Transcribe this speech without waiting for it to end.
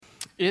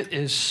It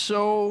is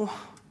so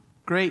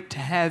great to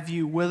have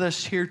you with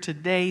us here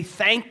today.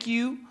 Thank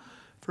you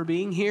for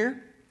being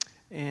here.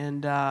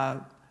 And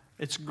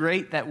it's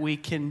great that we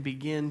can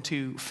begin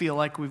to feel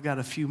like we've got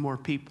a few more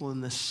people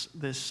in this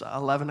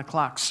 11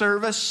 o'clock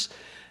service.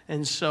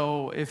 And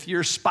so if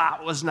your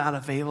spot was not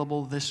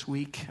available this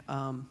week,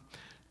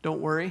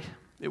 don't worry.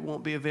 It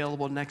won't be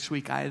available next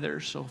week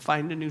either. So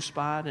find a new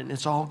spot, and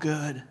it's all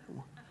good.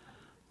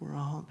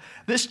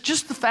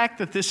 Just the fact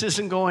that this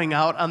isn't going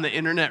out on the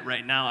internet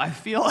right now, I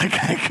feel like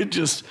I could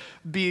just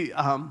be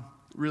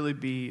really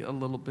be a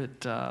little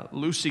bit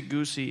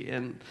loosey-goosey,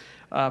 and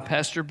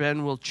Pastor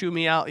Ben will chew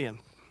me out. Yeah,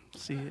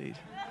 see,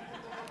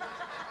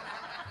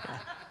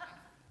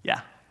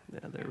 yeah,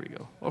 there we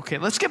go. Okay,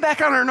 let's get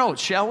back on our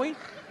notes, shall we?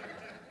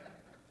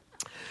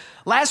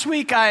 Last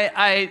week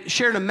I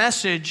shared a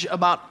message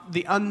about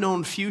the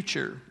unknown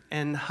future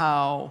and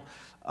how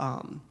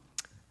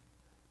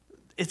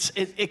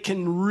it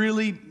can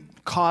really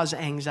cause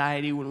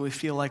anxiety when we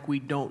feel like we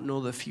don't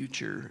know the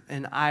future.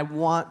 And I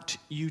want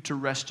you to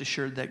rest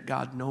assured that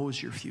God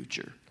knows your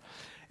future.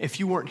 If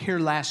you weren't here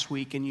last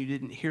week and you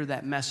didn't hear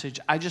that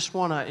message, I just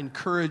want to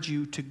encourage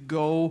you to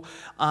go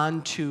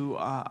onto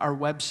our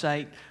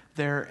website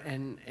there,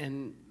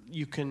 and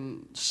you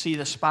can see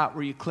the spot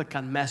where you click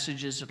on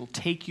messages. It'll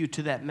take you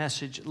to that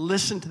message.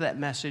 Listen to that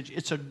message.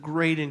 It's a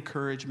great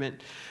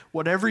encouragement.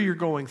 Whatever you're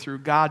going through,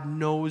 God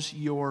knows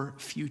your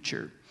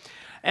future.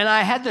 And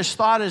I had this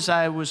thought as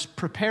I was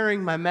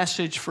preparing my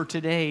message for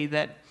today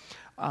that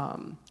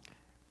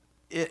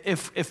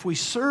if we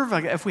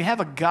have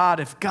a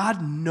God, if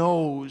God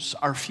knows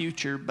our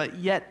future, but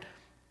yet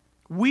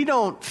we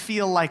don't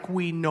feel like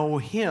we know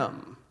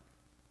Him,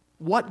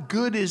 what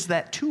good is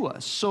that to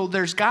us? So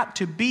there's got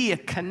to be a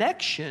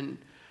connection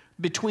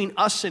between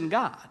us and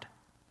God.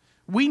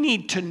 We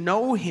need to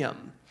know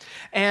Him.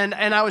 And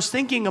I was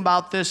thinking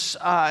about this,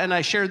 and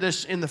I shared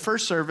this in the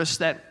first service,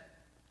 that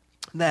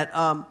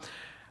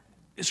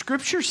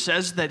Scripture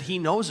says that He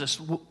knows us,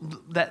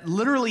 that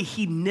literally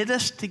He knit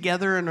us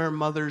together in our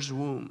mother's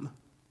womb.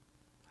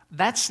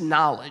 That's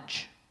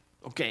knowledge,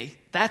 okay?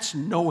 That's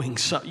knowing.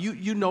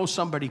 You know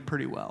somebody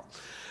pretty well.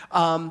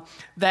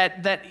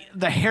 That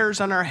the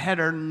hairs on our head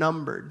are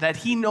numbered, that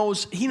He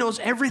knows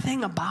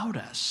everything about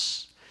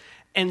us.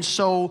 And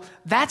so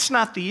that's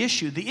not the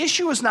issue. The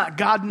issue is not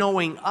God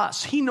knowing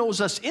us. He knows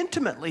us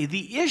intimately.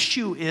 The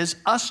issue is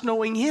us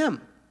knowing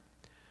Him.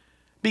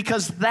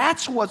 Because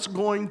that's what's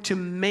going to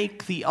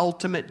make the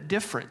ultimate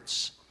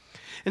difference.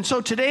 And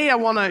so today I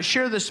want to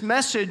share this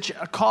message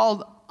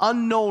called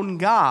Unknown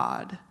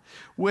God,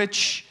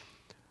 which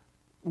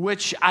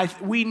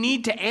we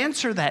need to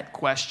answer that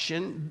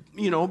question,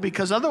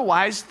 because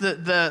otherwise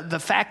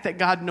the fact that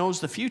God knows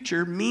the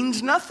future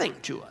means nothing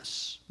to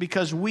us,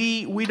 because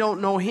we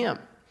don't know Him.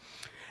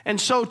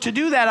 And so to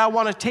do that, I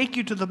want to take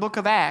you to the book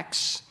of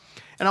Acts,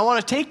 and I want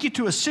to take you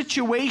to a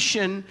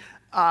situation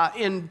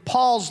in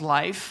Paul's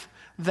life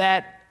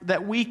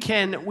that we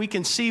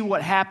can see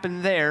what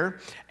happened there.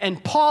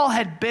 And Paul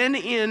had been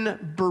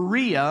in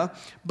Berea,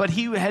 but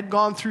he had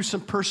gone through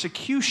some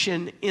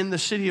persecution in the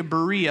city of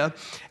Berea,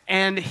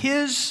 and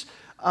his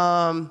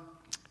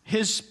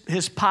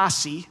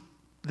posse,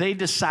 they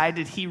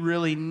decided he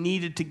really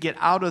needed to get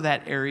out of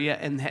that area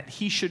and that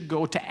he should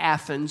go to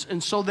Athens.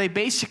 And so they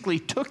basically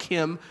took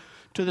him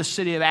to the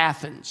city of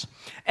Athens.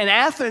 And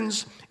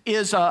Athens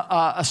is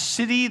a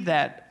city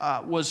that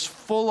was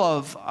full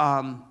of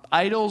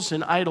idols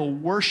and idol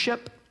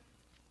worship.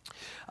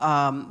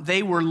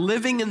 They were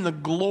living in the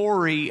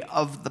glory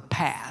of the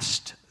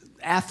past.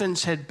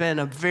 Athens had been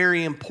a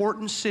very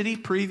important city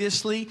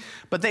previously,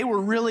 but they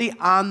were really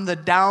on the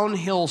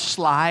downhill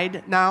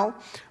slide now.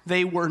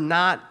 They were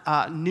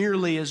not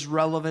nearly as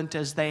relevant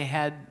as they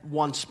had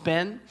once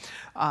been.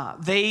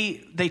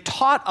 They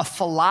taught a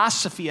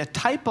philosophy, a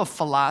type of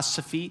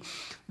philosophy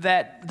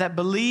that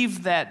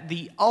believed that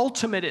the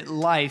ultimate in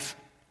life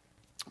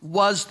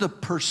was the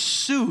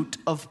pursuit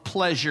of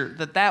pleasure,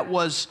 that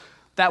was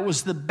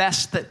the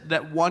best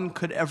that one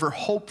could ever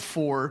hope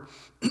for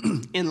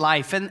in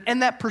life.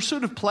 And that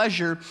pursuit of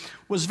pleasure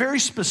was very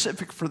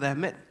specific for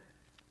them. It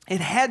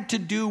had to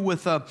do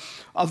with a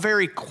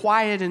very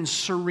quiet and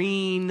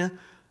serene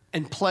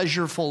and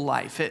pleasureful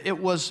life. It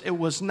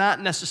was not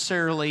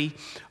necessarily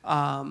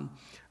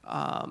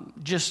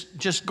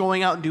just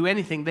going out and do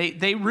anything.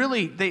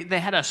 They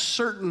had a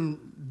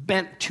certain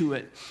bent to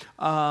it.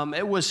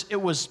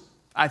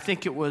 I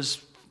think it was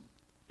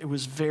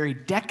very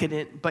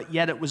decadent, but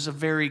yet it was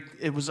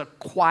a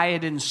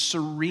quiet and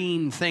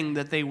serene thing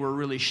that they were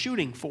really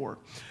shooting for.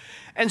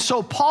 And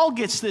so Paul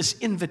gets this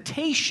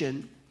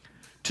invitation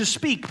to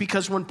speak,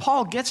 because when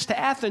Paul gets to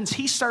Athens,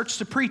 he starts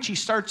to preach. He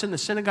starts in the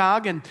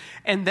synagogue,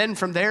 and then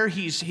from there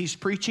he's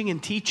preaching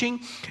and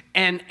teaching,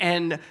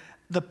 and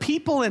the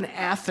people in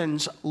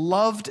Athens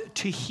loved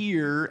to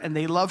hear and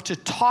they loved to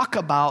talk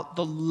about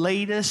the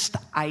latest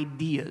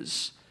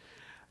ideas.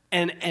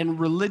 And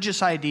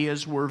religious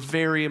ideas were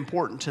very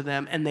important to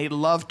them, and they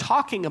loved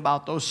talking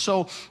about those.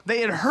 So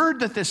they had heard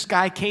that this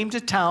guy came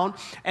to town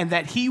and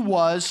that he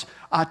was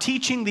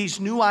teaching these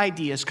new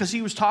ideas because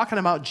he was talking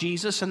about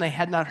Jesus, and they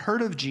had not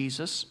heard of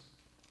Jesus.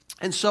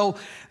 And so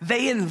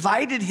they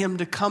invited him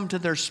to come to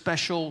their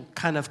special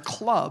kind of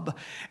club,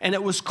 and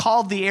it was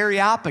called the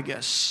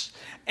Areopagus.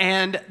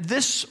 And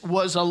this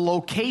was a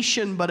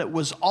location, but it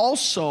was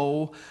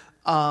also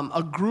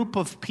a group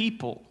of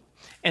people.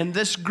 And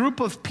this group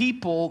of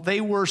people, they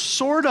were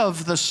sort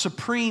of the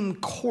Supreme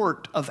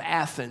Court of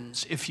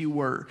Athens, if you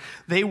were.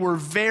 They were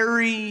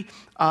very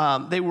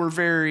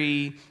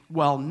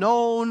well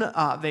known.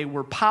 They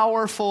were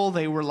powerful.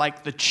 They were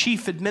like the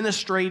chief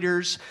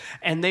administrators,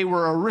 and they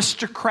were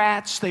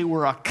aristocrats. They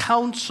were a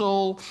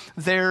council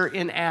there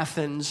in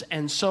Athens,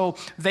 and so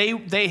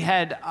they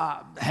had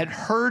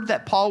heard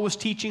that Paul was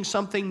teaching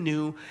something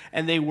new,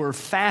 and they were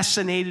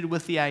fascinated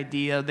with the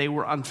idea. They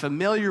were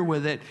unfamiliar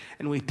with it,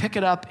 and we pick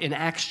it up in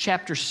Acts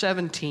chapter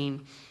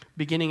 17,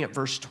 beginning at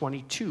verse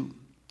 22.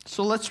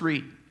 So let's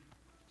read.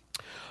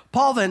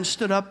 Paul then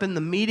stood up in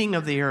the meeting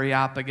of the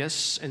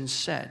Areopagus and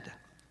said,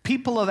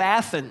 "People of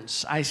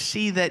Athens, I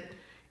see that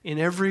in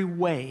every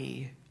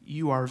way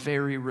you are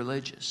very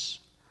religious.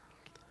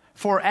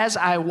 For as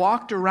I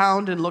walked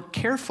around and looked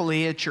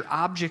carefully at your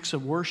objects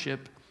of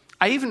worship,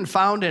 I even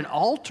found an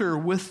altar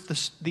with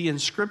the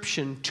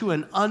inscription, 'To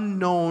an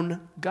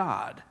unknown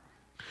God.'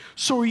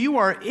 So you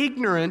are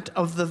ignorant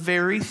of the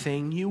very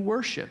thing you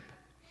worship.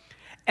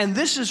 And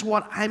this is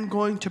what I'm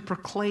going to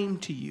proclaim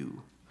to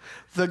you.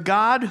 The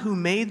God who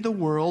made the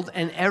world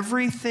and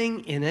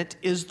everything in it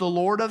is the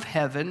Lord of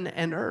heaven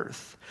and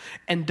earth,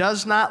 and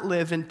does not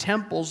live in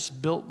temples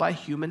built by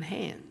human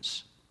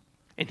hands.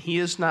 And he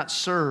is not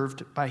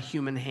served by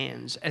human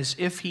hands as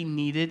if he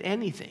needed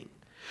anything.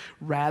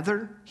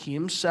 Rather, he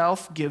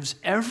himself gives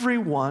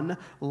everyone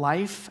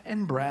life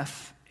and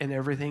breath and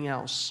everything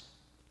else.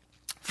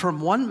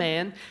 From one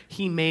man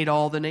he made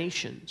all the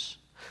nations,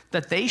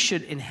 that they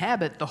should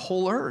inhabit the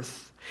whole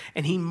earth.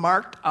 And he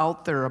marked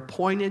out their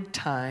appointed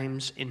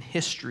times in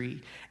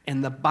history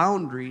and the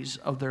boundaries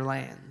of their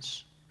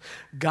lands.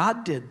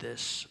 God did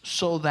this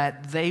so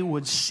that they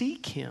would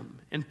seek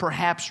him and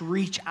perhaps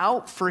reach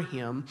out for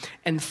him,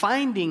 and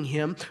finding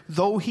him,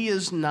 though he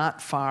is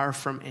not far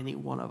from any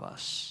one of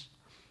us.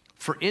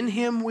 For in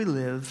him we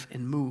live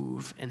and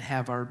move and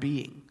have our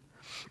being.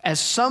 As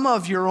some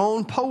of your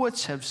own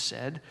poets have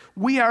said,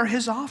 we are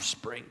his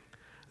offspring.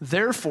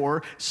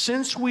 Therefore,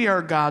 since we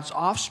are God's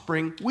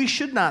offspring, we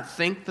should not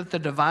think that the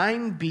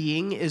divine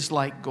being is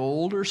like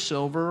gold or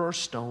silver or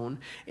stone,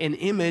 an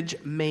image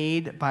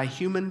made by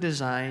human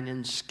design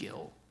and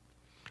skill.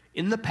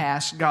 In the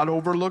past, God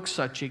overlooked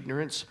such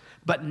ignorance,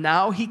 but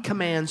now he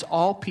commands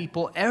all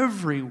people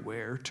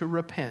everywhere to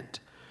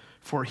repent.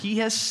 For he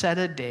has set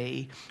a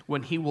day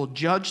when he will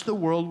judge the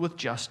world with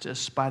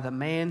justice by the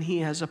man he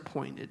has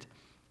appointed.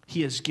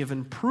 He has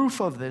given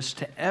proof of this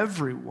to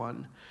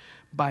everyone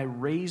by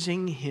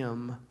raising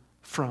him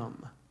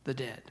from the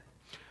dead."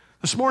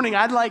 This morning,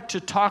 I'd like to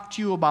talk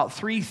to you about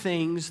three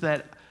things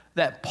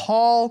that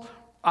Paul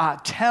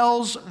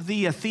tells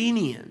the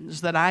Athenians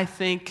that I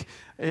think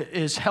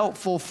is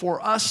helpful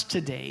for us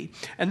today.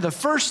 And the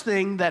first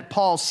thing that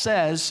Paul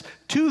says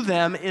to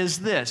them is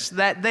this,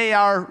 that they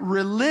are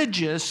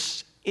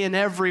religious in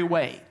every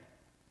way.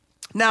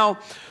 Now,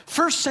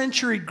 first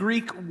century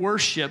Greek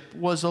worship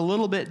was a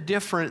little bit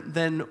different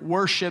than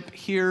worship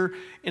here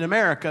in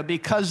America,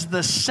 because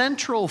the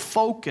central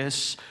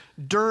focus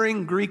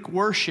during Greek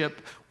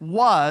worship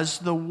was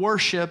the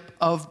worship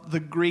of the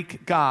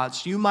Greek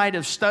gods. You might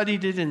have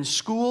studied it in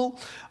school,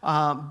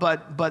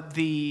 but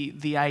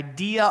the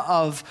idea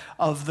of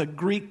the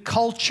Greek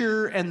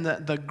culture and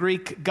the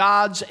Greek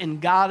gods and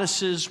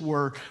goddesses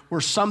were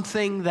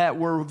something that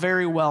were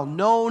very well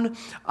known.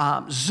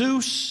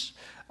 Zeus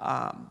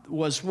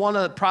was one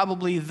of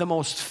probably the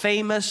most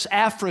famous.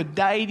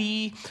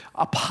 Aphrodite,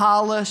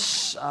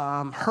 Apollos,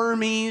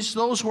 Hermes,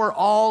 those were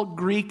all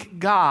Greek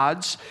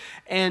gods.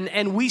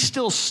 And we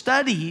still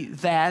study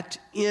that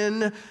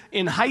in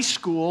high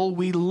school.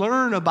 We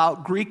learn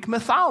about Greek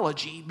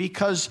mythology,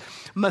 because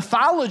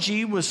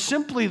mythology was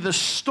simply the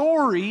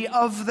story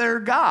of their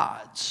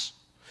gods.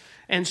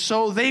 And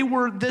so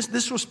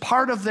this was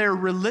part of their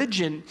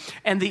religion,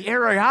 and the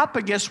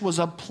Areopagus was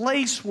a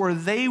place where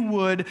they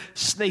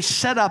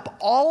set up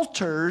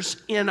altars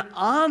in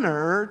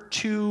honor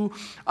to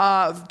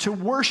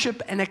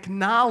worship and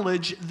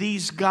acknowledge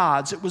these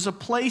gods. It was a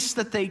place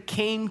that they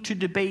came to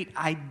debate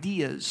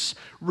ideas,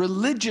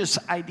 religious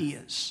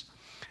ideas.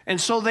 And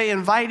so they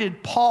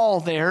invited Paul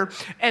there,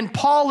 and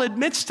Paul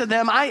admits to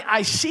them,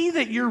 I see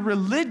that you're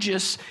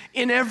religious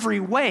in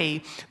every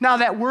way. Now,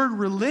 that word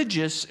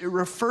religious, it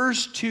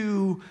refers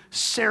to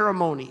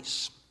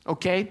ceremonies,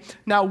 okay?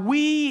 Now,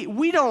 we're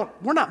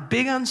not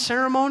big on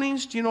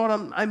ceremonies. Do you know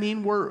what I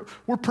mean? We're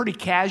pretty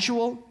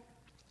casual.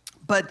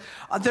 But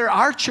there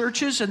are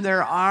churches and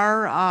there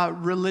are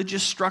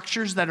religious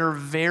structures that are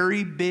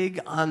very big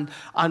on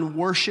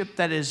worship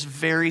that is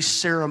very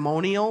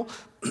ceremonial.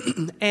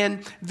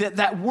 And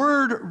that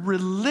word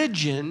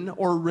religion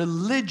or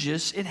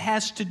religious, it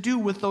has to do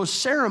with those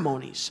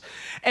ceremonies.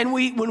 And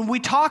when we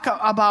talk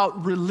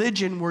about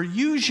religion, we're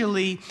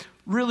usually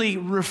really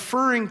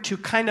referring to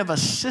kind of a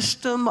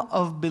system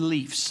of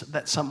beliefs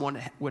that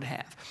someone would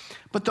have.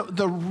 But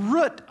the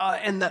root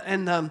and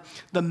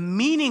the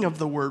meaning of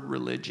the word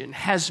religion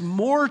has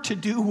more to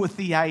do with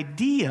the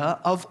idea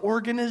of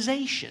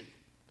organization.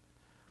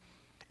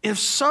 If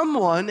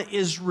someone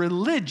is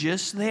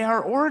religious, they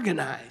are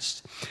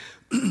organized.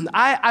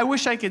 I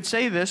wish I could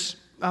say this,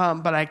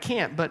 but I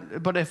can't.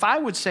 But if I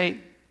would say,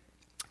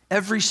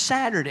 every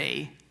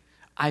Saturday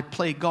I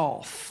play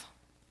golf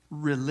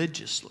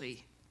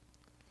religiously,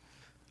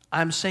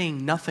 I'm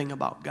saying nothing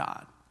about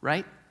God,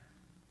 right?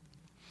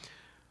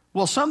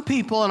 Well, some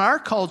people in our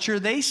culture,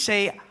 they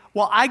say,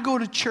 well, I go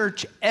to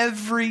church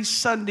every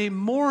Sunday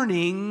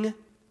morning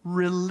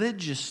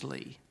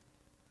religiously.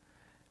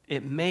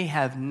 It may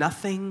have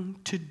nothing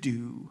to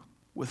do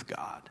with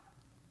God.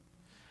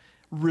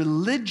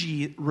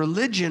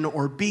 Religion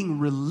or being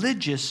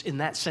religious in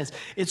that sense,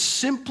 it's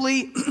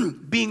simply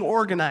being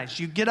organized.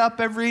 You get up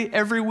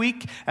every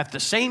week at the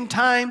same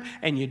time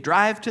and you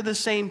drive to the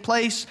same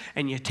place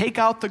and you take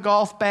out the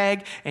golf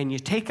bag and you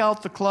take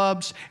out the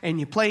clubs and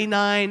you play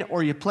 9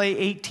 or you play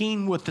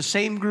 18 with the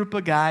same group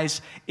of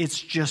guys. It's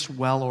just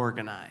well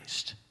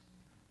organized.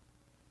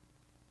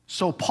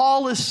 So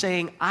Paul is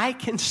saying, I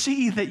can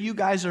see that you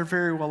guys are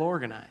very well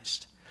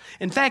organized.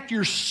 In fact,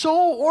 you're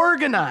so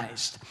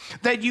organized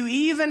that you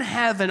even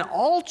have an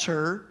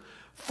altar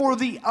for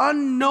the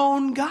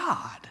unknown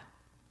God.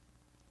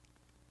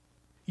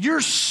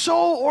 You're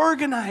so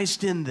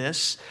organized in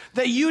this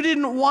that you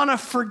didn't want to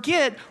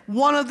forget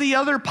one of the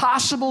other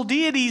possible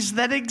deities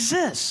that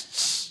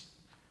exists.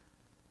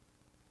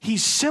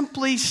 He's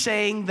simply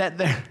saying that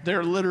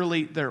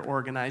they're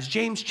organized.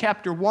 James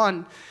chapter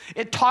 1,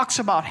 it talks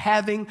about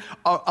having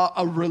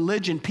a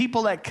religion,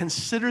 people that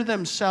consider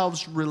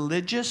themselves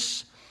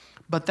religious,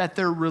 but that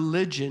their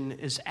religion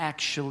is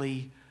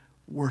actually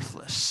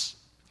worthless.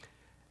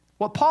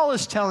 What Paul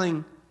is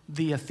telling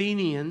the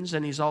Athenians,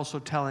 and he's also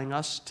telling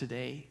us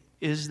today,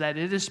 is that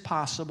it is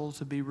possible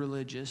to be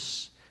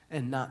religious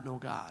and not know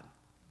God.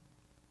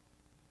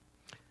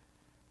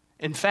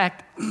 In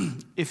fact,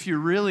 if you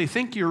really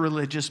think you're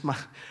religious,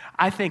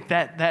 I think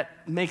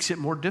that makes it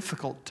more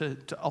difficult to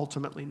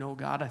ultimately know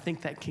God. I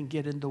think that can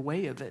get in the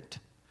way of it.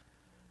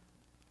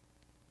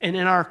 And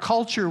in our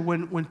culture,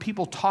 when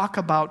people talk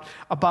about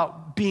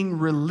being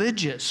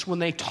religious, when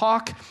they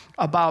talk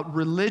about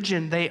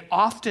religion, they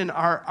often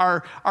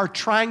are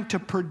trying to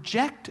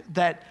project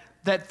that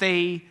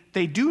they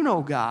do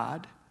know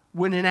God,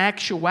 when in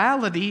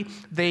actuality,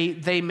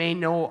 they may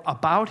know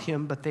about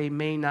him, but they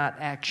may not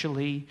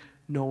actually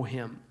know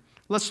him.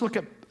 Let's look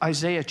at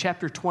Isaiah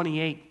chapter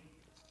 28,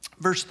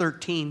 verse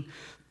 13.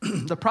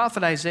 The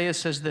prophet Isaiah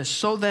says this,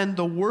 so then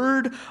the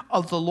word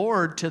of the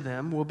Lord to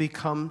them will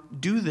become,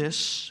 do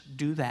this,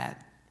 do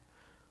that.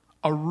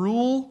 A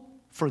rule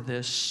for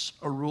this,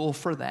 a rule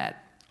for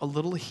that, a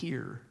little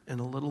here and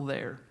a little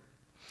there.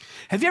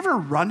 Have you ever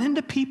run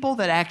into people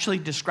that actually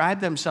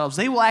describe themselves?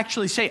 They will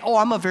actually say, oh,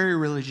 I'm a very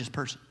religious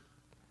person.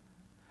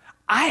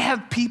 I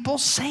have people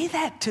say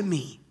that to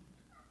me.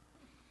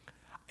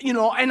 You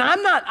know, and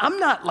I'm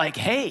not like,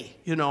 hey,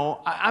 you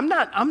know, I'm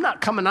not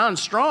coming on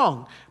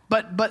strong.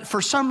 But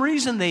for some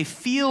reason, they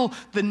feel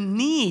the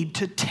need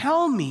to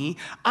tell me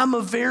I'm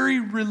a very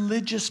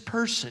religious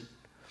person.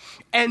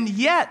 And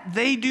yet,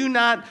 they do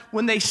not,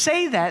 when they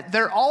say that,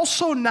 they're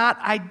also not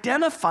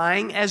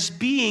identifying as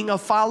being a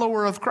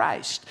follower of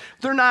Christ.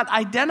 They're not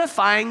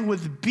identifying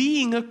with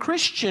being a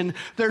Christian.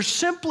 They're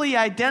simply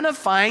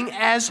identifying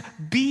as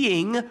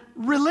being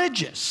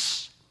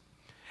religious.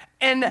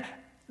 And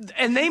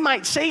they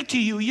might say to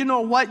you, you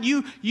know what,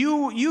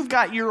 you've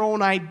got your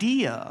own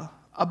idea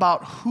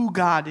about who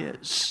God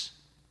is.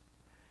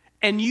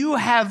 And you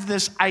have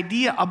this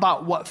idea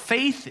about what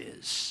faith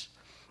is.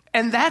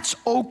 And that's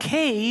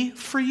okay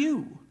for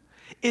you.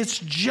 It's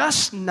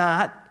just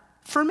not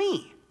for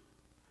me.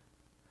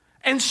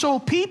 And so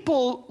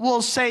people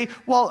will say,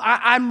 well,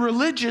 I'm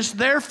religious,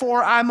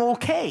 therefore I'm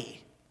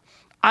okay.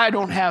 I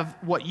don't have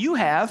what you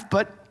have,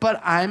 but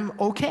I'm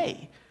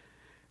okay.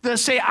 They'll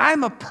say,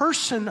 I'm a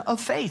person of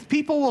faith.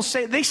 People will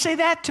say, they say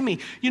that to me.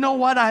 You know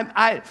what?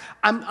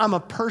 I'm a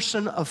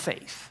person of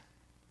faith.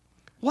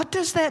 What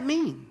does that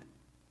mean?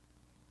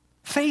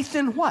 Faith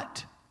in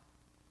what?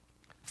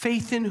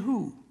 Faith in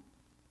who?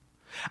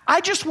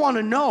 I just want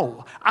to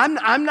know.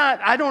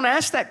 I don't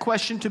ask that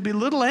question to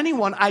belittle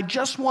anyone. I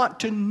just want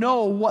to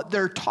know what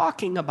they're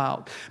talking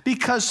about.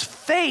 Because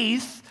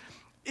faith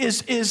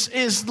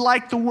is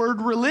like the word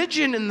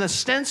religion in the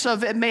sense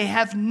of it may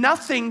have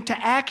nothing to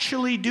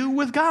actually do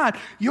with God.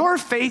 Your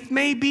faith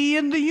may be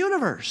in the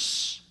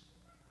universe.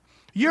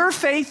 Your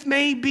faith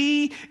may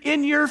be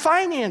in your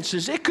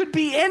finances. It could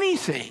be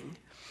anything.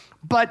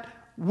 But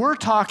we're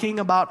talking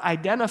about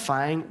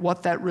identifying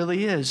what that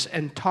really is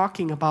and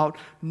talking about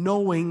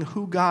knowing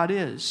who God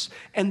is.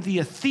 And the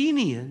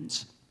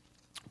Athenians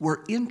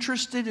were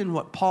interested in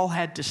what Paul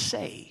had to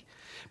say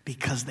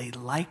because they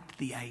liked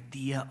the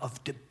idea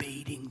of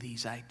debating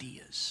these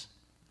ideas.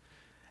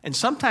 And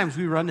sometimes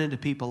we run into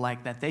people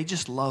like that. They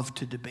just love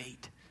to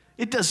debate.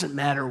 It doesn't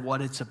matter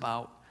what it's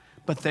about,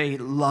 but they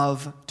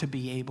love to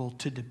be able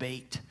to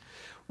debate.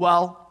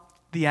 Well,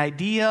 the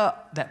idea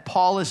that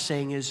Paul is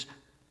saying is,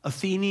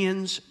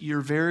 Athenians,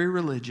 you're very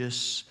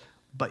religious,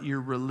 but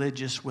you're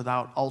religious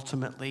without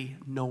ultimately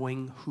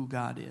knowing who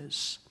God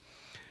is.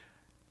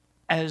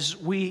 As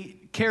we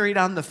carried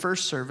on the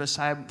first service,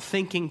 I'm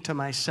thinking to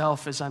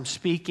myself as I'm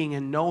speaking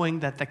and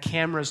knowing that the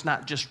camera's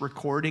not just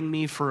recording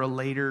me for a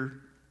later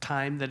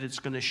time that it's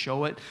going to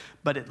show it,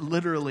 but it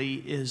literally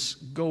is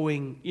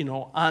going,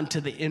 onto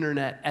the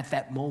internet at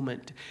that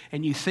moment.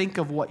 And you think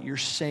of what you're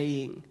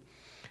saying.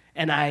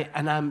 And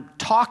I'm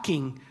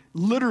talking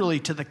literally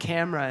to the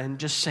camera and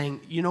just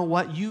saying, you know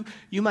what, you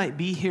might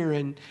be here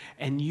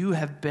and you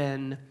have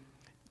been,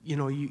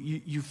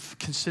 you've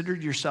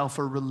considered yourself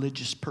a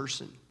religious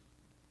person.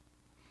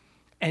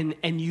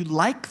 And you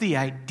like the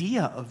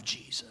idea of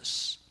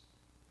Jesus,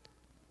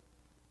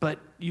 but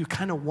you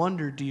kind of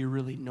wonder, do you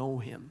really know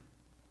him?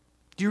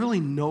 Do you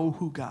really know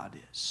who God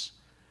is?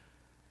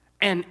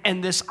 And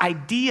this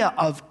idea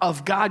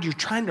of God, you're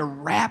trying to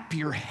wrap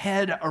your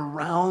head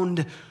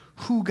around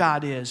who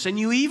God is. And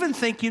you even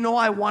think,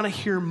 I want to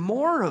hear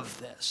more of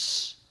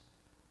this.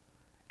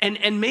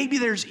 And maybe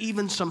there's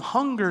even some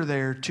hunger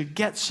there to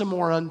get some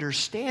more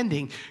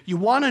understanding. You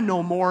want to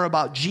know more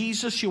about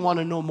Jesus. You want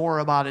to know more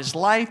about his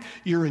life.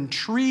 You're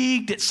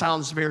intrigued. It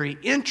sounds very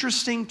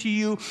interesting to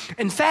you.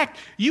 In fact,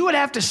 you would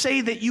have to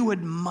say that you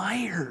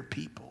admire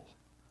people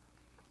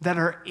that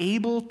are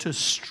able to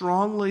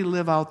strongly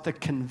live out the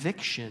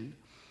conviction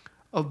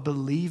of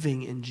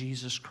believing in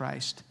Jesus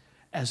Christ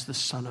as the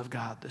Son of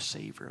God, the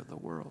Savior of the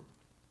world.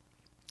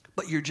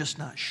 But you're just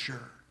not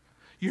sure.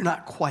 You're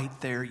not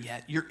quite there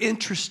yet. You're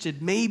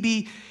interested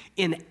maybe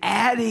in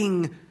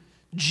adding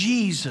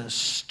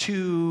Jesus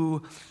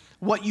to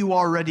what you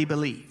already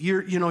believe.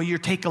 You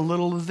take a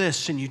little of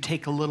this and you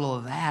take a little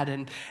of that.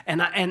 And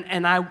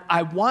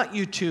I want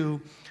you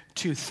to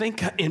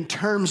think in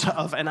terms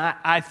of, and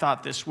I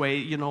thought this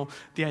way,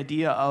 the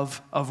idea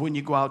of when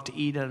you go out to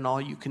eat at an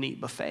all-you-can-eat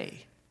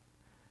buffet.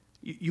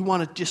 You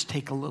want to just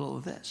take a little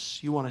of this.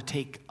 You want to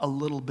take a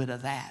little bit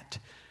of that.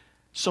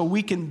 So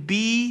we can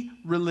be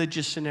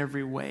religious in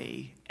every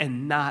way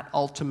and not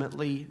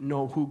ultimately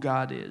know who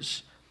God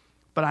is.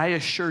 But I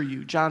assure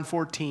you, John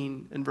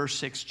 14 and verse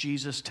 6,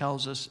 Jesus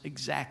tells us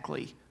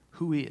exactly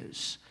who he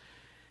is.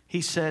 He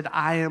said,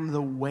 I am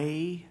the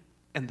way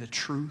and the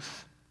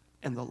truth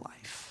and the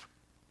life.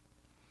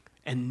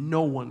 And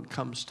no one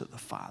comes to the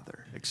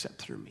Father except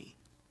through me.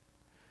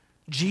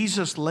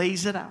 Jesus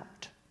lays it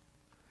out.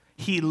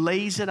 He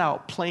lays it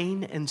out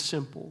plain and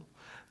simple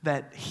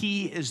that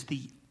he is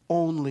the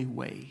only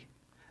way,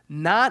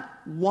 not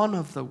one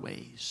of the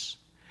ways.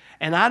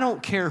 And I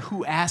don't care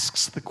who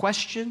asks the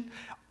question.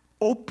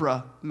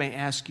 Oprah may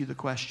ask you the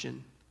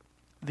question.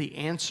 The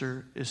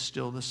answer is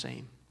still the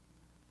same.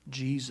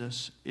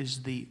 Jesus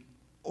is the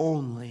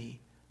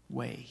only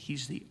way.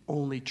 He's the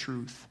only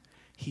truth.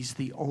 He's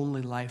the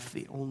only life,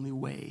 the only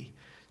way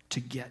to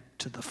get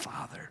to the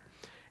Father.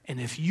 And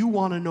if you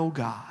want to know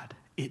God,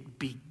 it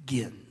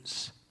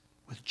begins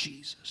with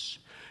Jesus.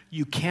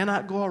 You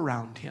cannot go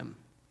around him.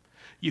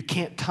 You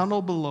can't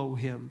tunnel below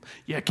him.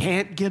 You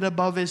can't get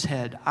above his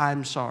head.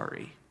 I'm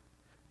sorry.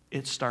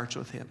 It starts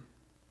with him.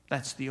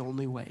 That's the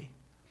only way.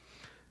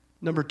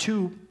 Number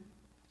 2,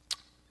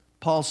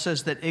 Paul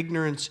says that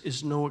ignorance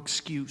is no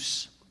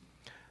excuse.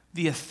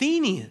 The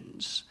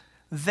Athenians,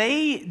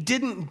 they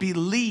didn't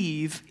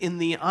believe in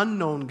the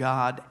unknown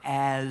God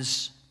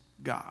as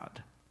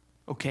God.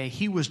 Okay,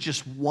 he was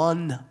just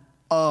one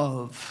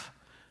of.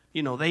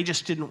 They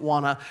just didn't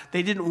want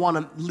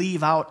to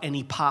leave out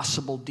any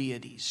possible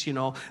deities.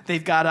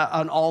 They've got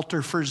an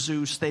altar for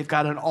Zeus. They've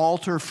got an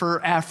altar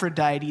for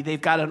Aphrodite.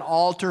 They've got an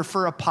altar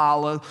for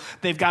Apollo.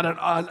 They've got an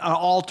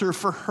altar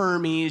for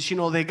Hermes.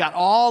 They've got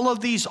all of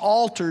these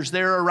altars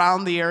there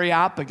around the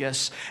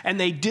Areopagus. And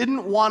they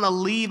didn't want to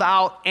leave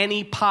out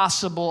any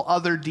possible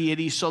other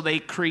deity, so they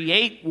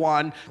create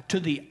one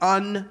to the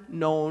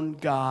unknown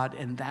God.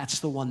 And that's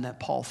the one that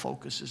Paul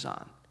focuses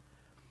on.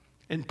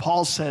 And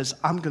Paul says,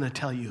 I'm going to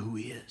tell you who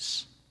he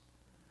is.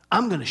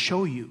 I'm going to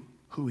show you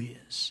who he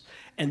is.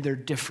 And they're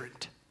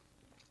different.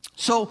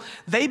 So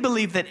they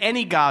believe that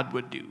any god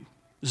would do.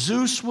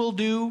 Zeus will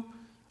do.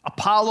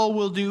 Apollo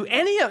will do.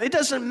 It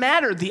doesn't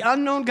matter. The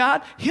unknown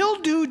God, he'll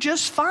do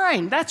just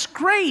fine. That's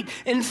great.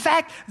 In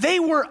fact, they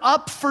were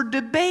up for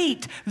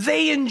debate.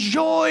 They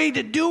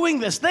enjoyed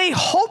doing this. They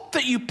hoped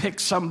that you pick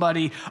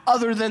somebody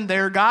other than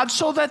their God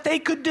so that they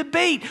could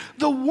debate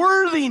the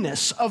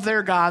worthiness of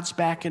their gods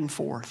back and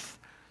forth.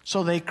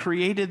 So they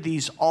created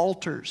these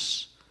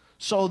altars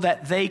so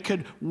that they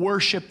could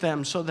worship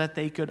them, so that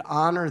they could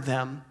honor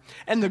them.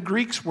 And the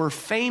Greeks were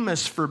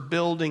famous for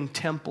building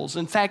temples.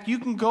 In fact, you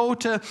can go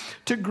to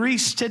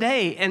Greece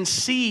today and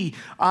see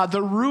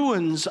the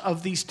ruins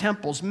of these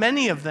temples.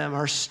 Many of them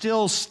are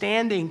still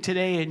standing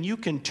today, and you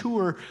can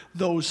tour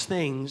those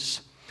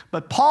things.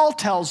 But Paul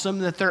tells them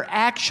that they're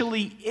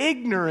actually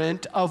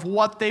ignorant of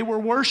what they were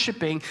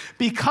worshiping,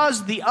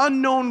 because the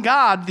unknown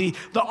God, the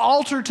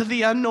altar to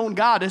the unknown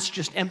God, is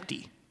just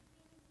empty.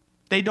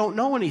 They don't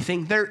know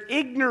anything. They're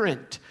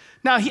ignorant.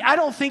 Now, I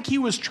don't think he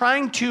was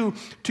trying to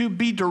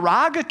be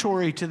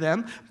derogatory to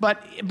them,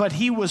 but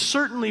he was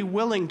certainly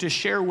willing to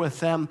share with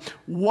them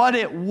what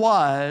it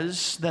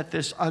was that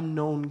this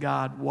unknown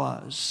God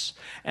was.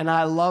 And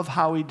I love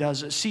how he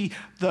does it. See,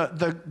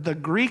 the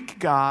Greek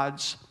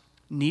gods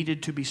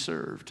needed to be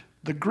served.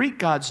 The Greek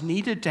gods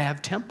needed to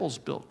have temples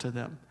built to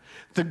them.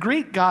 The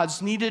Greek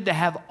gods needed to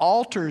have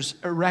altars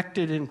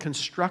erected and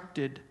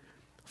constructed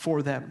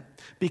for them,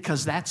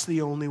 because that's the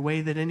only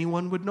way that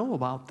anyone would know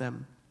about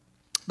them.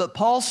 But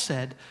Paul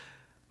said,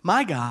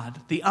 my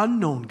God, the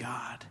unknown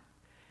God,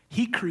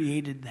 he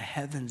created the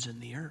heavens and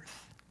the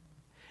earth.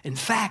 In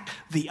fact,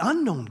 the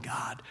unknown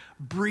God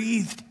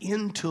breathed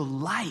into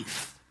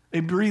life.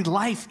 He breathed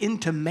life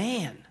into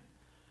man.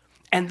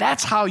 And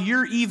that's how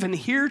you're even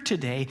here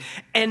today.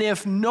 And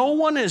if no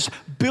one is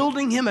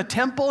building him a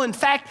temple, in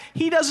fact,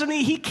 he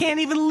can't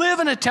even live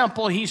in a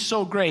temple. He's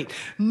so great.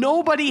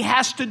 Nobody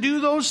has to do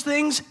those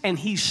things, and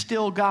he's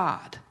still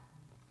God.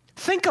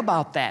 Think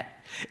about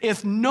that.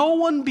 If no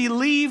one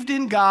believed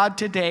in God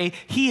today,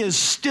 he is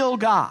still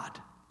God.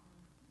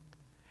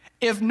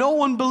 If no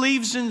one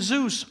believes in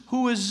Zeus,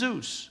 who is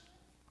Zeus?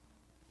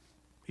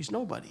 He's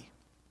nobody.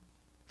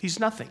 He's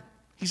nothing.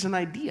 He's an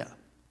idea.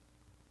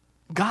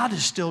 God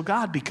is still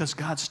God, because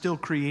God still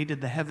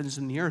created the heavens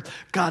and the earth.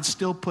 God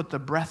still put the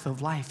breath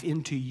of life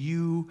into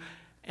you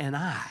and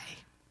I.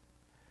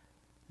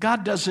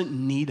 God doesn't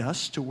need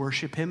us to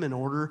worship him in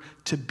order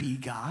to be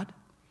God.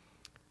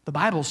 The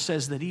Bible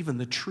says that even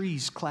the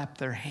trees clap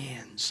their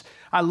hands.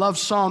 I love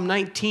Psalm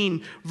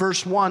 19,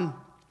 verse 1.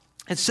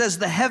 It says,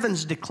 the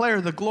heavens declare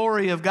the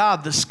glory of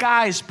God. The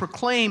skies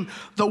proclaim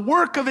the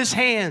work of his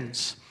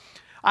hands.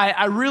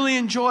 I really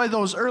enjoy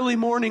those early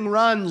morning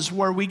runs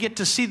where we get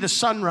to see the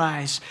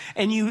sunrise,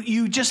 and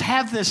you just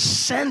have this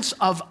sense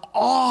of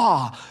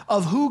awe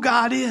of who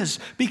God is,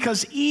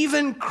 because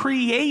even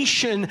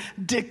creation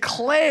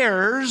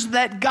declares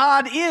that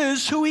God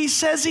is who he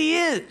says he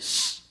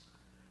is.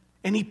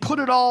 And he put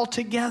it all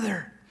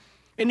together,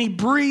 and he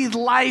breathed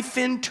life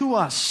into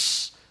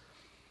us.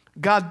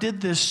 God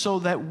did this so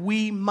that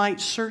we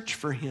might search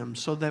for him,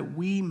 so that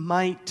we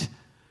might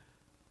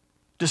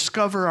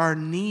discover our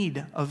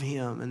need of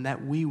him, and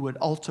that we would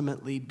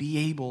ultimately be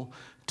able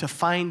to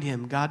find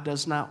him. God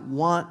does not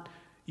want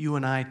you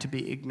and I to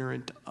be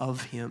ignorant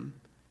of him.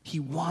 He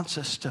wants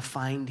us to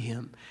find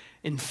him.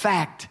 In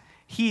fact,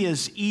 he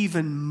is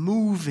even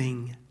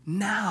moving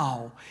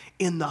now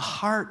in the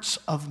hearts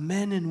of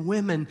men and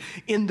women,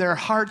 in their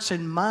hearts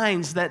and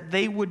minds, that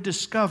they would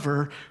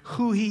discover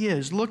who he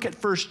is. Look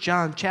at 1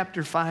 John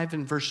chapter 5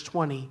 and verse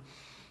 20.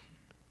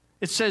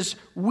 It says,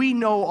 we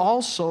know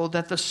also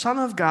that the Son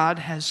of God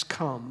has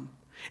come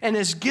and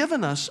has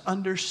given us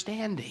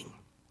understanding,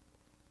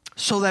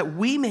 so that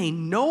we may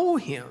know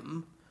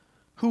him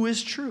who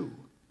is true.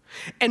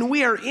 And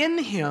we are in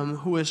him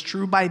who is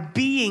true by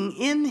being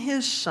in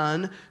his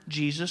Son,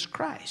 Jesus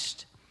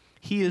Christ.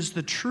 He is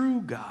the true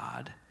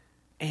God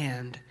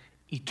and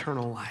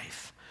eternal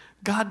life.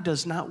 God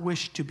does not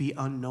wish to be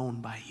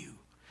unknown by you.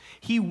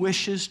 He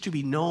wishes to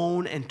be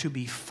known and to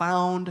be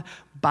found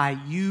by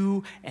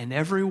you and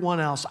everyone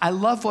else. I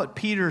love what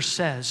Peter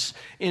says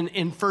in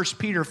 1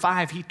 Peter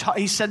 5.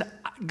 He said,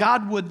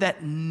 God would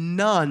that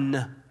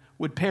none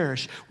would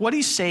perish. What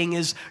he's saying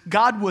is,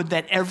 God would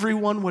that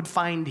everyone would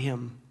find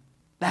him.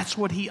 That's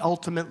what he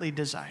ultimately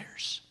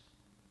desires.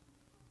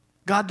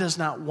 God does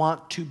not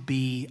want to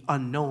be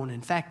unknown.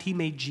 In fact, he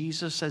made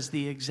Jesus as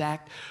the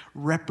exact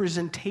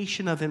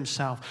representation of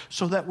himself,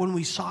 so that when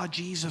we saw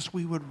Jesus,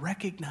 we would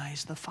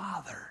recognize the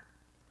Father.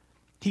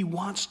 He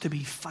wants to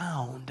be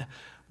found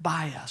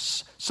by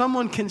us.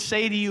 Someone can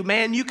say to you,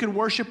 man, you can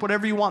worship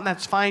whatever you want, and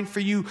that's fine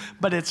for you,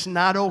 but it's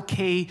not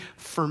okay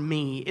for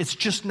me. It's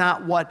just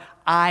not what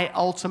I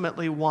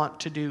ultimately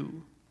want to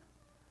do.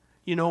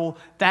 You know,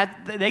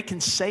 that they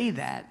can say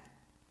that.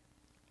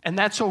 And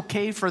that's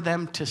okay for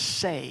them to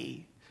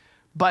say.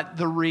 But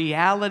the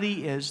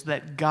reality is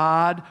that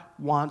God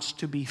wants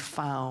to be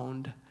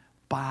found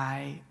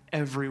by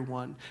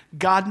everyone.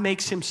 God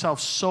makes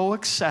himself so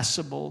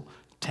accessible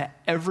to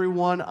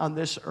everyone on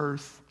this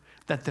earth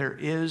that there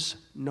is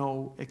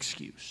no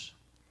excuse.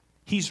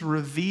 He's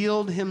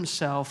revealed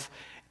himself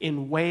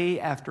in way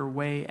after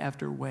way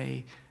after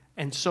way.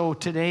 And so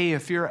today,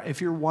 if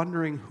you're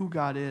wondering who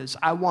God is,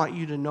 I want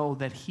you to know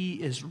that he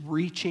is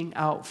reaching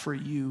out for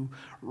you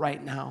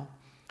right now.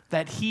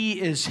 That he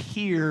is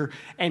here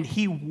and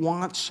he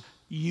wants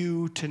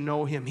you to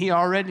know him. He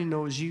already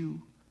knows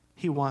you.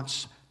 He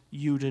wants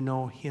you to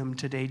know him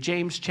today.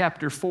 James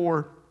chapter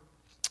 4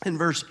 and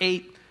verse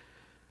 8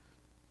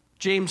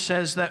 James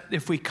says that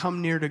if we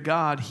come near to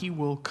God, he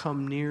will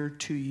come near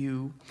to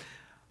you.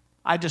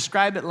 I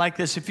describe it like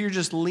this: if you're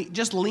just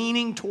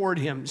leaning toward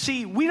him.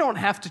 See, we don't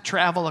have to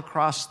travel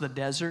across the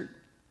desert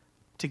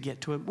to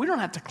get to him. We don't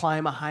have to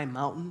climb a high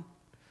mountain.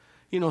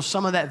 You know,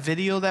 some of that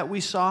video that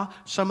we saw,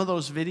 some of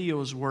those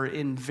videos were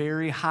in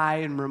very high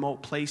and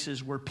remote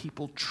places where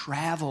people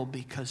travel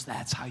because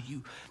that's how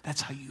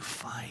you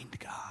find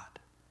God.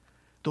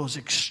 Those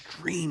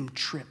extreme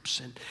trips,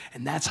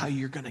 and that's how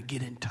you're going to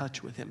get in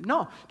touch with him.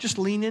 No, just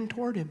lean in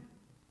toward him.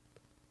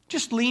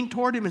 Just lean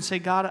toward him and say,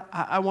 God,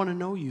 I want to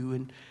know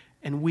you.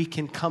 And we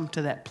can come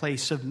to that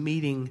place of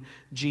meeting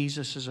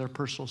Jesus as our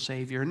personal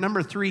Savior. And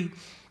number 3,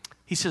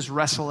 he says,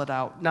 wrestle it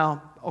out.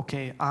 Now,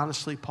 okay,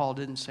 honestly, Paul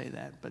didn't say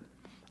that, but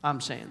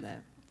I'm saying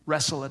that.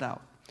 Wrestle it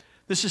out.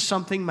 This is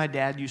something my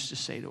dad used to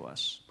say to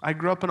us. I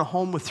grew up in a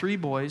home with 3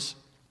 boys,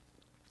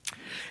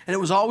 and it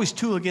was always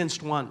 2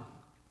 against 1.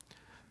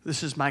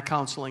 This is my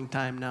counseling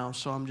time now,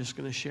 so I'm just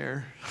going to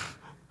share.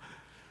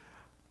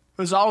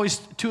 It was always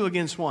 2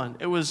 against 1.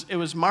 It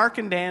was Mark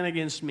and Dan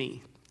against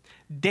me.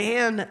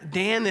 Dan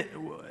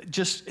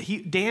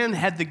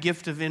had the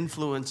gift of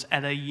influence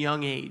at a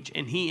young age,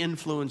 and he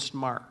influenced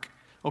Mark.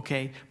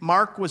 Okay,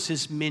 Mark was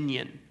his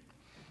minion,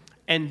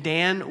 and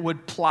Dan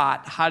would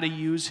plot how to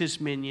use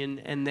his minion,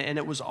 and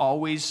it was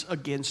always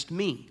against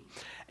me.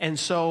 And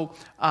so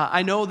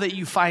I know that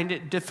you find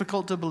it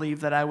difficult to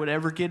believe that I would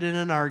ever get in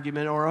an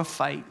argument or a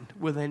fight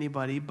with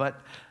anybody,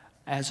 but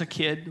as a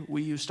kid,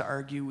 we used to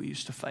argue, we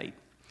used to fight.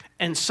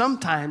 And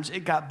sometimes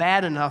it got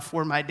bad enough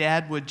where my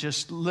dad would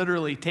just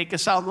literally take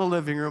us out in the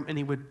living room, and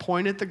he would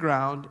point at the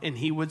ground, and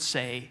he would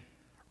say,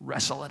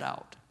 wrestle it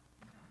out.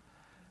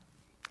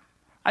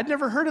 I'd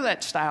never heard of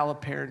that style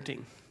of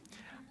parenting.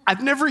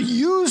 I've never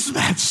used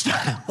that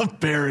style of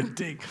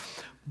parenting.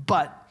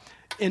 But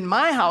in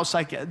my house,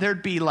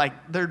 there'd be like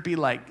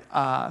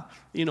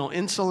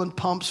insulin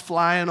pumps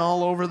flying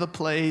all over the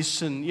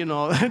place, and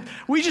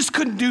we just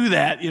couldn't do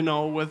that,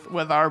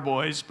 with our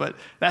boys. But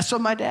that's what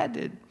my dad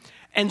did.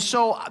 And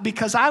so,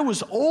 because I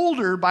was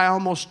older by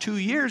almost 2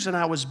 years, and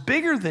I was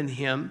bigger than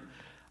him,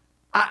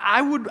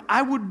 I would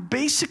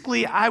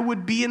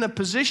be in a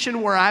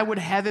position where I would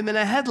have him in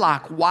a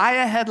headlock. Why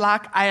a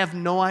headlock? I have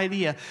no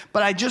idea.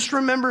 But I just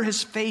remember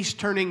his face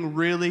turning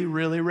really,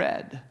 really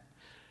red.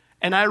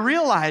 And I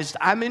realized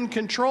I'm in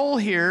control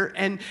here.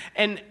 And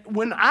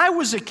when I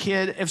was a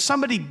kid, if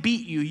somebody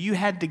beat you, you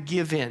had to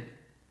give in,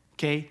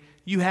 okay?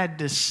 You had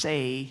to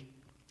say,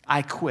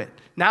 I quit.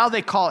 Now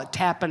they call it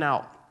tapping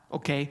out.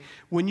 Okay,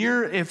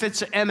 if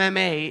it's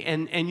MMA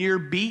and you're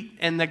beat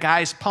and the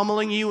guy's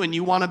pummeling you and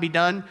you want to be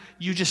done,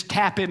 you just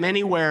tap him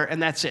anywhere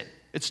and that's it.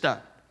 It's done.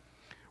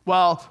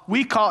 Well,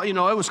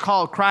 it was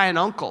called crying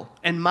uncle.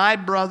 And my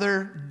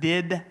brother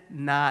did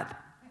not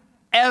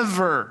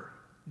ever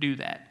do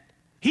that.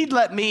 He'd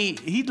let me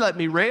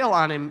rail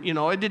on him,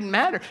 it didn't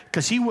matter,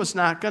 because he was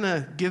not going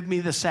to give me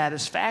the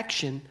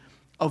satisfaction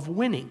of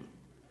winning.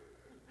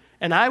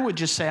 And I would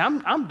just say,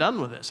 I'm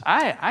done with this.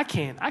 I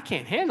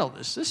can't handle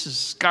this. This is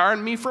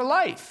scarring me for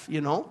life,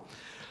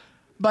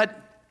 But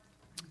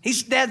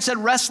his dad said,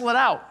 wrestle it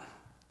out.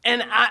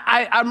 And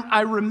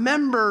I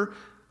remember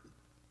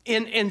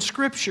in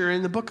Scripture,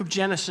 in the book of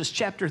Genesis,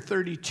 chapter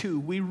 32,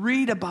 we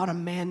read about a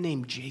man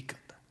named Jacob.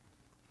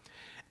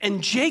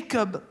 And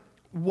Jacob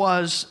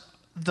was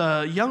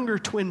the younger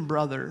twin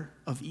brother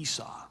of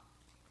Esau.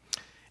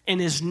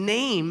 And his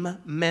name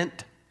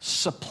meant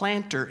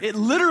supplanter. It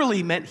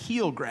literally meant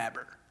heel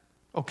grabber,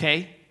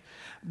 okay?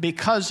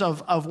 Because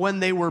of when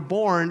they were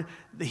born,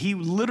 he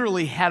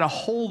literally had a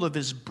hold of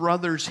his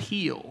brother's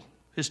heel,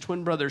 his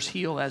twin brother's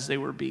heel, as they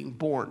were being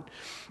born.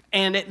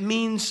 And it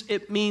means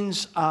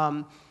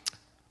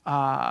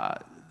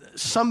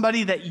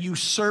somebody that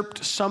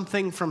usurped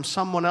something from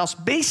someone else.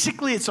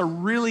 Basically, it's a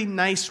really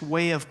nice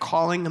way of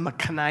calling him a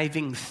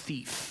conniving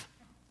thief,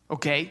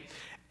 okay?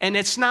 And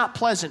it's not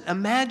pleasant.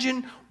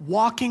 Imagine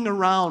walking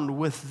around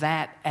with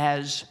that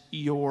as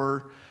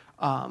your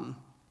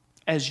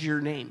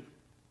name,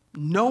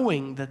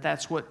 knowing that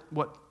that's what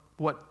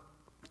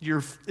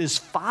is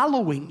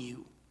following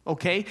you.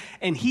 Okay,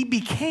 and he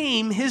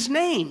became his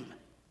name.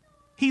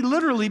 He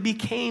literally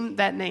became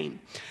that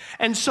name.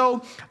 And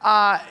so,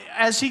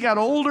 as he got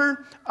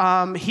older,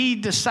 he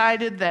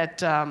decided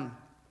that.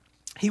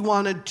 He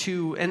wanted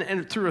to,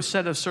 and through a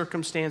set of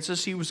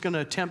circumstances, he was going to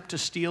attempt to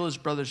steal his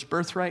brother's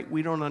birthright.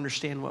 We don't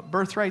understand what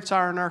birthrights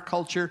are in our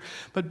culture,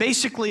 but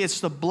basically it's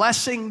the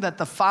blessing that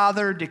the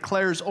father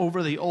declares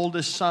over the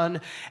oldest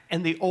son,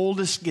 and the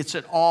oldest gets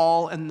it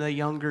all, and the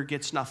younger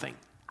gets nothing.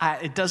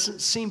 It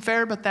doesn't seem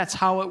fair, but that's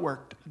how it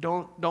worked.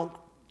 Don't.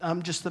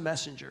 I'm just the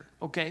messenger,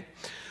 okay?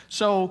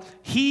 So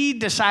he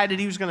decided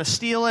he was going to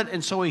steal it,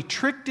 and so he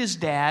tricked his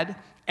dad,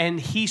 and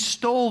he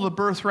stole the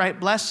birthright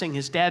blessing.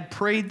 His dad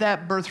prayed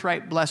that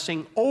birthright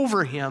blessing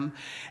over him,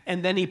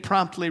 and then he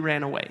promptly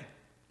ran away.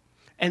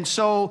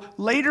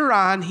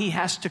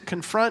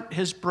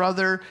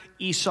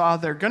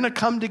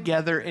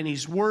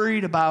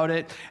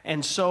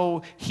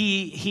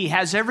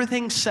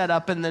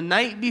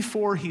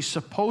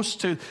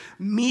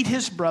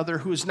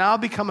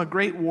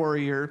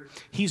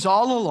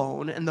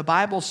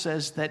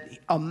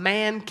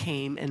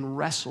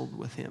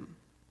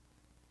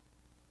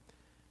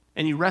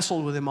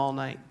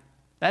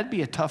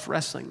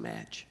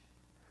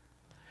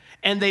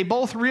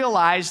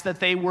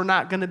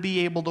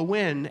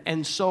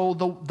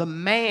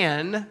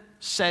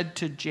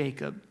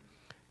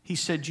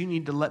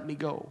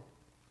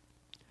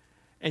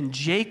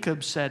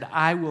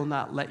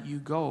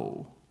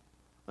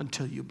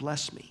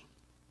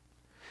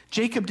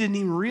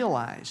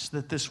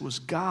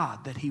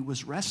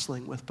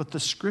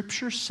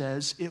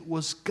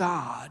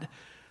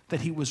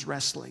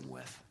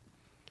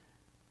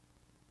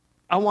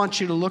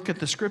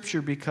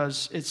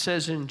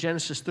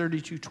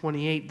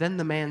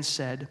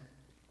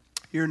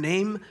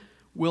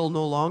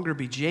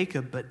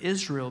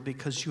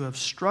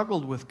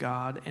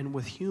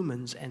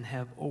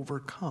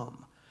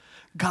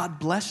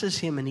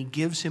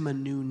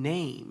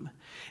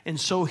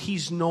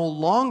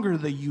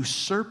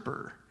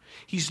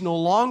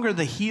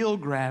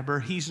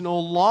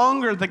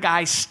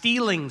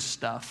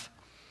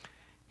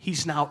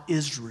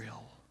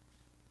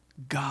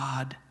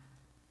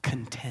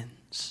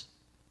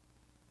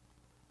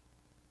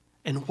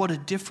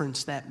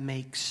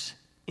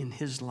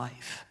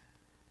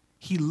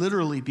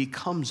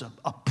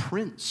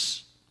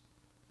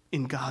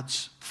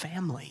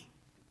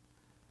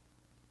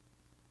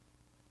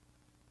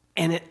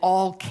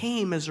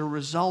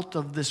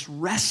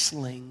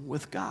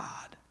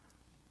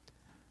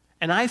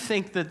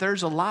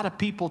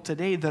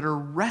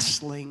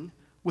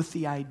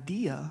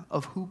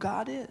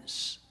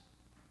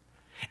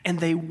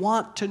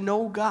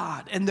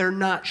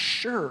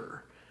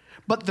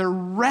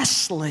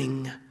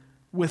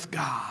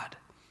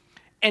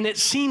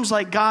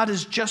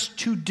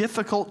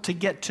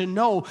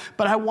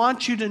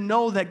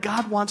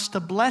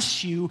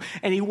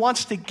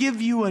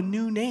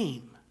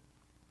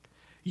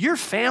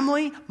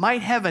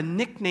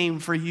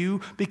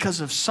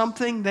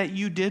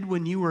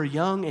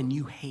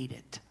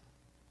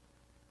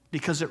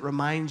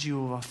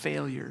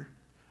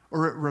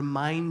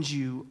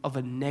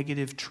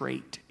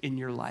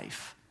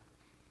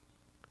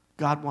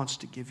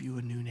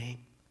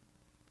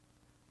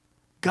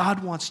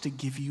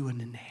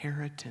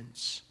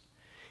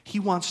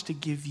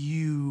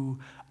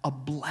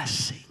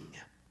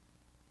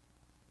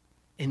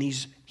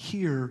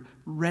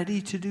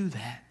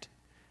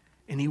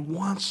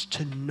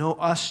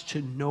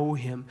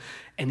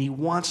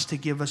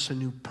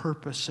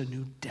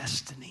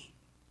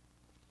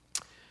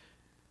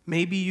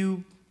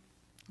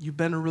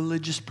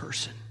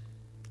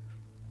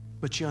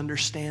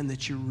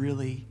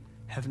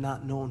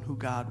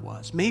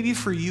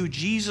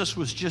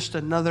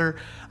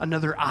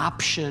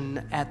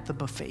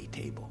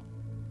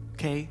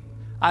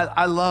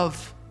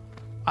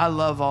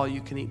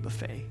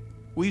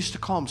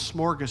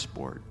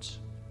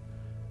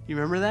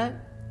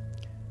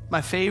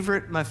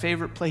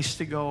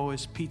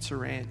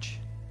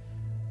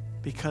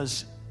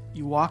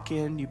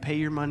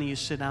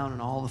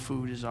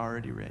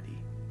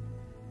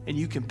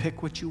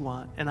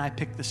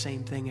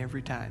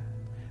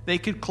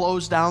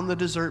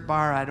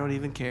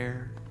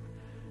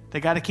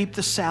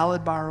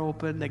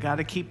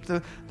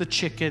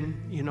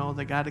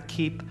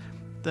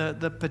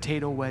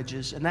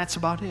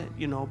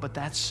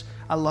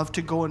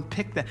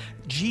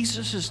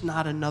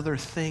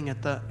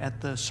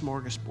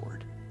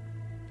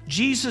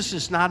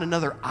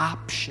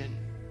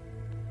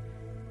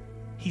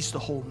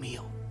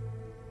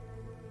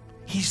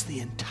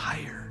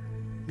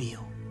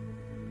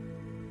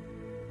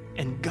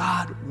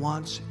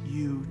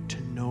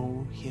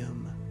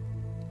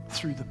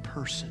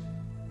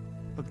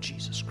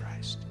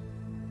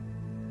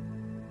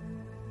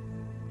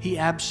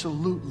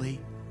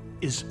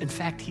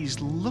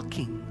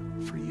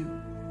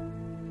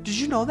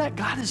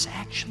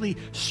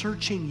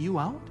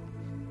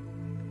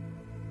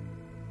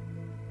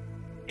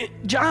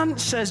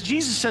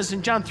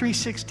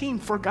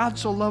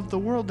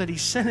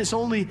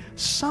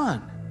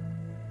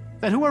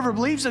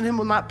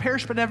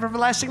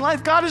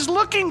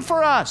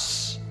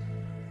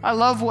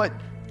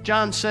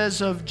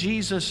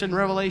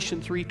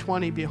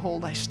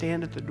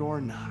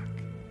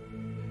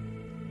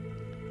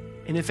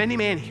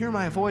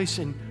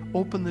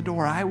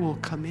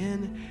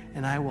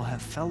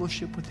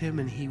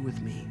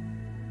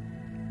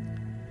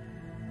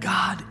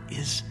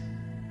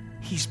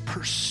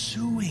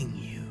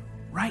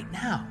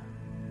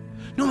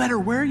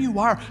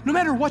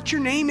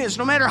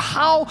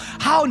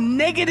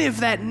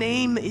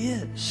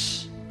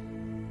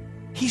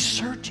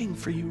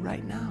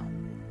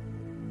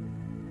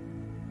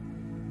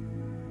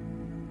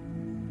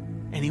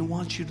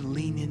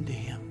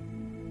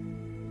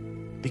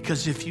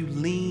 Because if you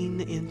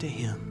lean into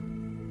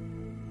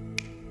him,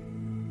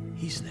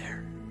 he's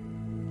there.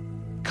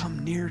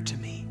 Come near to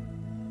me,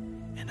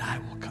 and I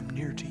will come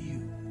near to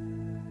you.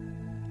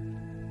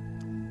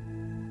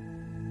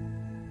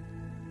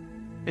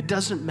 It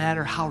doesn't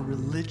matter how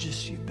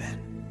religious you've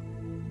been,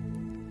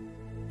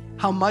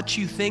 how much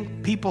you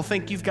think people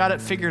think you've got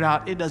it figured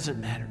out. It doesn't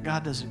matter.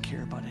 God doesn't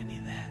care about any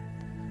of that.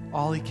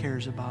 All he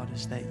cares about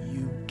is that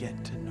you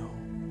get to know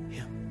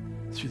him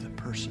through the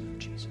person of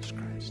Jesus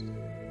Christ.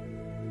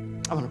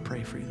 I want to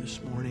pray for you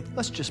this morning.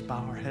 Let's just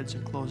bow our heads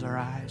and close our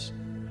eyes.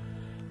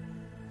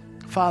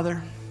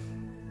 Father,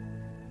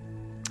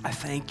 I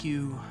thank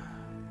you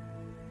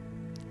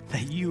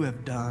that you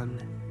have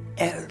done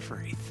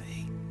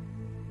everything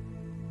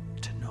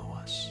to know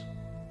us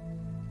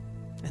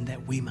and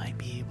that we might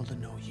be able to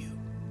know you.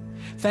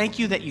 Thank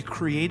you that you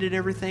created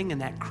everything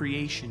and that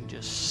creation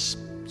just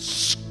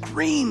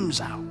screams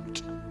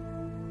out.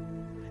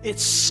 It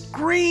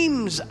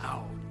screams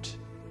out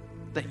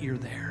that you're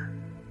there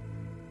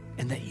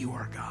and that you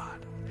are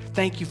God.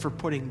 Thank you for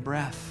putting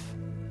breath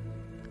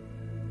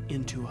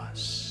into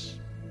us.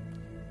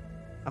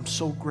 I'm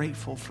so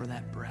grateful for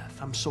that breath.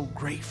 I'm so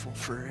grateful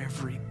for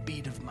every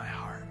beat of my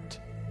heart.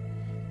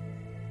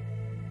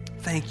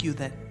 Thank you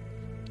that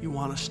you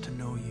want us to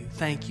know you.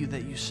 Thank you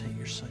that you sent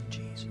your son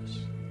Jesus.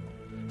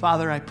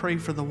 Father, I pray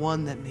for the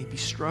one that may be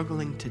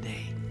struggling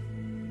today.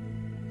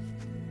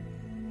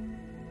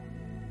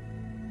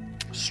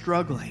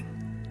 Struggling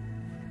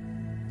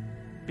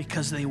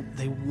because they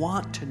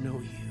want to know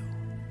you.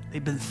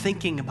 They've been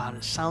thinking about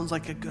it. Sounds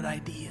like a good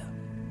idea.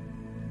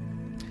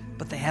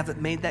 But they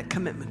haven't made that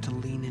commitment to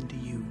lean into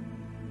you,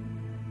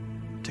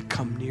 to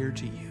come near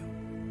to you.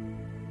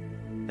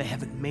 They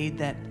haven't made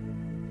that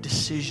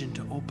decision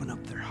to open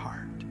up their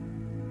heart.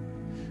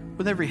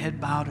 With every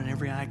head bowed and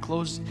every eye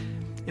closed,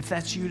 if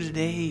that's you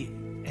today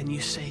and you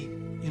say,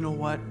 you know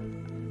what,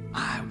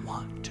 I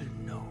want to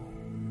know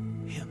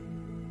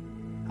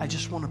him. I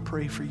just want to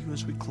pray for you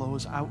as we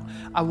close.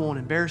 I won't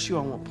embarrass you.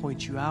 I won't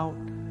point you out.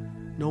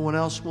 No one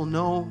else will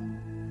know.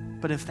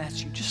 But if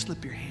that's you, just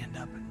slip your hand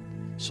up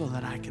so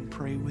that I can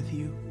pray with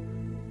you.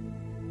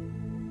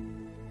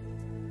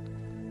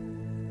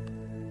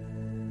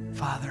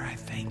 Father, I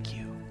thank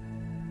you.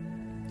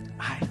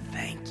 I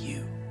thank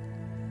you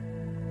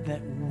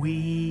that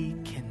we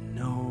can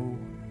know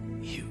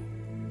you.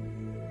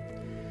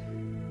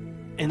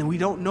 And we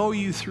don't know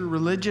you through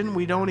religion.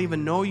 We don't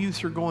even know you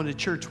through going to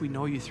church. We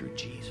know you through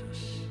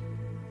Jesus.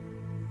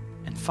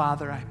 And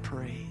Father, I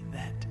pray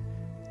that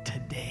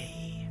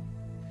today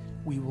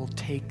we will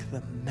take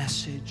the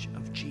message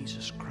of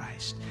Jesus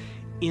Christ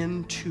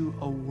into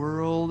a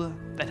world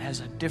that has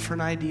a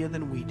different idea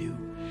than we do,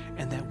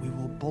 and that we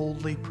will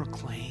boldly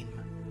proclaim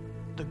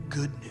the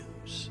good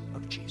news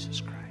of Jesus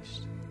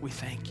Christ. We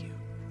thank you.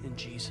 In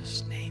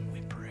Jesus' name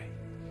we pray.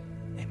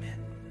 Amen.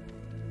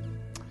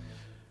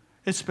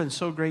 It's been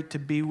so great to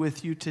be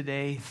with you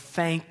today.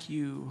 Thank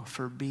you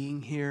for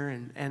being here.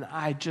 And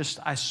I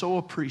so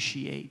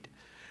appreciate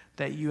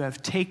that you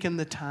have taken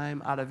the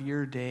time out of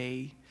your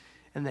day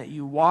and that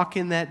you walk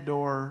in that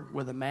door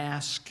with a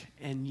mask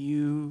and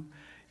you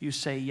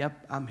say,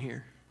 yep, I'm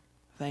here.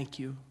 Thank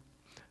you.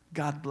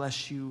 God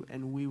bless you,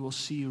 and we will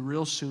see you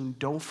real soon.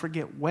 Don't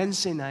forget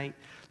Wednesday night,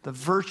 the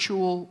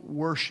virtual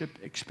worship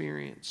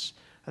experience.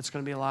 That's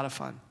going to be a lot of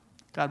fun.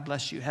 God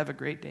bless you. Have a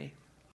great day.